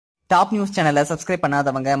Top news சேனலை subscribe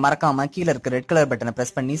பண்ணாதவங்க மறக்காம கீழ இருக்க ரெட் கலர் பட்டனை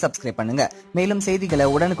பிரஸ் பண்ணி சப்ஸ்கிரைப் பண்ணுங்க. மேலும் செய்திகளை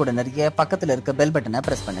உடனுக்குடன் அறிய பக்கத்துல இருக்க பெல் பட்டனை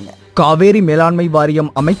பிரஸ் பண்ணுங்க. காவேரி மேலாண்மை வாரியம்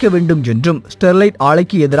அமைக்க வேண்டும் என்றும் ஸ்டெர்லைட்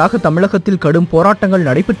ஆலைக்கு எதிராக தமிழகத்தில் கடும் போராட்டங்கள்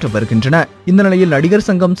நடைபெற்று வருகின்றன. இந்த நிலையில் நடிகர்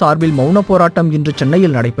சங்கம் சார்பில் மௌன போராட்டம் இன்று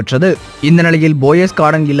சென்னையில் நடைபெற்றது. இந்த நிலையில் போயஸ்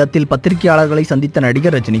கார்டன் இல்லத்தில் பத்திரிகையாளர்களை சந்தித்த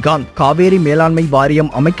நடிகர் ரஜினிகாந்த் காவேரி மேலாண்மை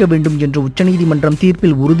வாரியம் அமைக்க வேண்டும் என்று உச்சநீதிமன்றம்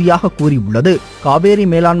தீர்ப்பில் உறுதியாக கூறியுள்ளது. காவேரி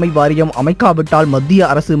மேலாண்மை வாரியம் அமைக்காவிட்டால் மத்திய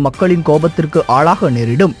அரசு மக்களின் கோபத்திற்கு ஆளாக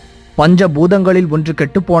நேரிடும். பஞ்சபூதங்களில் ஒன்று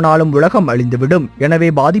கெட்டுப்போனாலும் உலகம் அழிந்துவிடும். எனவே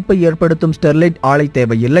பாதிப்பை ஏற்படுத்தும் ஸ்டெர்லைட் ஆலை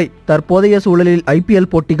தேவையில்லை. தற்போதைய சூழலில் IPL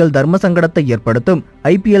போட்டிகள் தர்ம சங்கடத்தை ஏற்படுத்தும்.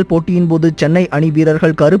 IPL போட்டியின் போது சென்னை அணி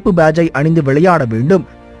வீரர்கள் கருப்பு பேட்ஜை அணிந்து விளையாட வேண்டும்.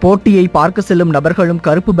 போட்டியை பார்க்க செல்லும் நபர்களும்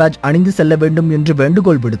கருப்பு பேட்ஜ் அணிந்து செல்ல வேண்டும் என்று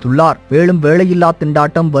வேண்டுகோள் விடுத்துள்ளார். மேலும் வேலையில்லா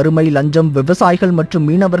திண்டாட்டம், வறுமை, லஞ்சம், விவசாயிகள் மற்றும்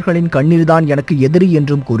மீனவர்களின் கண்ணீர்தான் எனக்கு எதிரி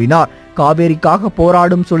என்றும் கூறினார். காவேரிக்காக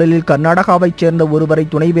போராடும் சூழலில் கர்நாடகாவைச் சேர்ந்த ஒருவரை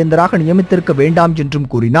துணைவேந்தராக நியமித்திருக்க வேண்டாம் என்றும்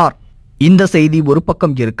கூறினார். இந்த செய்தி ஒரு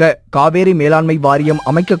பக்கம் இருக்க, காவேரி மேலாண்மை வாரியம்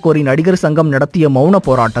அமைக்க கோரி நடிகர் சங்கம் நடத்திய மௌன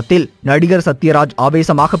போராட்டத்தில் நடிகர் சத்யராஜ்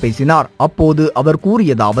ஆவேசமாக பேசினார். அப்போது அவர்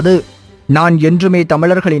கூறியதாவது: நான் என்றுமே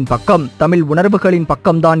தமிழர்களின் பக்கம், தமிழ் உணர்வுகளின்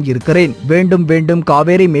பக்கம்தான் இருக்கிறேன். வேண்டும் வேண்டும்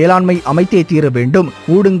காவேரி மேலாண்மை அமைத்தே தீர வேண்டும்.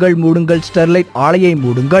 மூடுங்கள் மூடுங்கள் ஸ்டெர்லைட் ஆலையை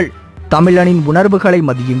மூடுங்கள். தமிழனின் உணர்வுகளை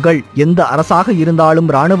மதியுங்கள். எந்த அரசாக இருந்தாலும்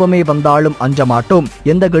இராணுவமே வந்தாலும் அஞ்ச மாட்டோம்.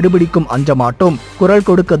 எந்த கெடுபிடிக்கும் அஞ்ச மாட்டோம். குரல்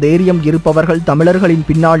கொடுக்க தைரியம் இருப்பவர்கள் தமிழர்களின்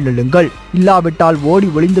பின்னால் நில்லுங்கள். இல்லாவிட்டால் ஓடி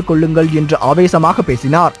ஒளிந்து கொள்ளுங்கள் என்று ஆவேசமாக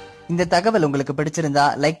பேசினார். இந்த தகவல் உங்களுக்கு பிடிச்சிருந்தா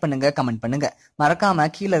லைக் பண்ணுங்க, கமெண்ட் பண்ணுங்க. மறக்காம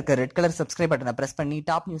கீழ இருக்க ரெட் கலர் சப்ஸ்கிரைப் பட்டனை பிரஸ் பண்ணி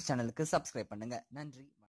டாப் நியூஸ் சேனலுக்கு சப்ஸ்கிரைப் பண்ணுங்க. நன்றி.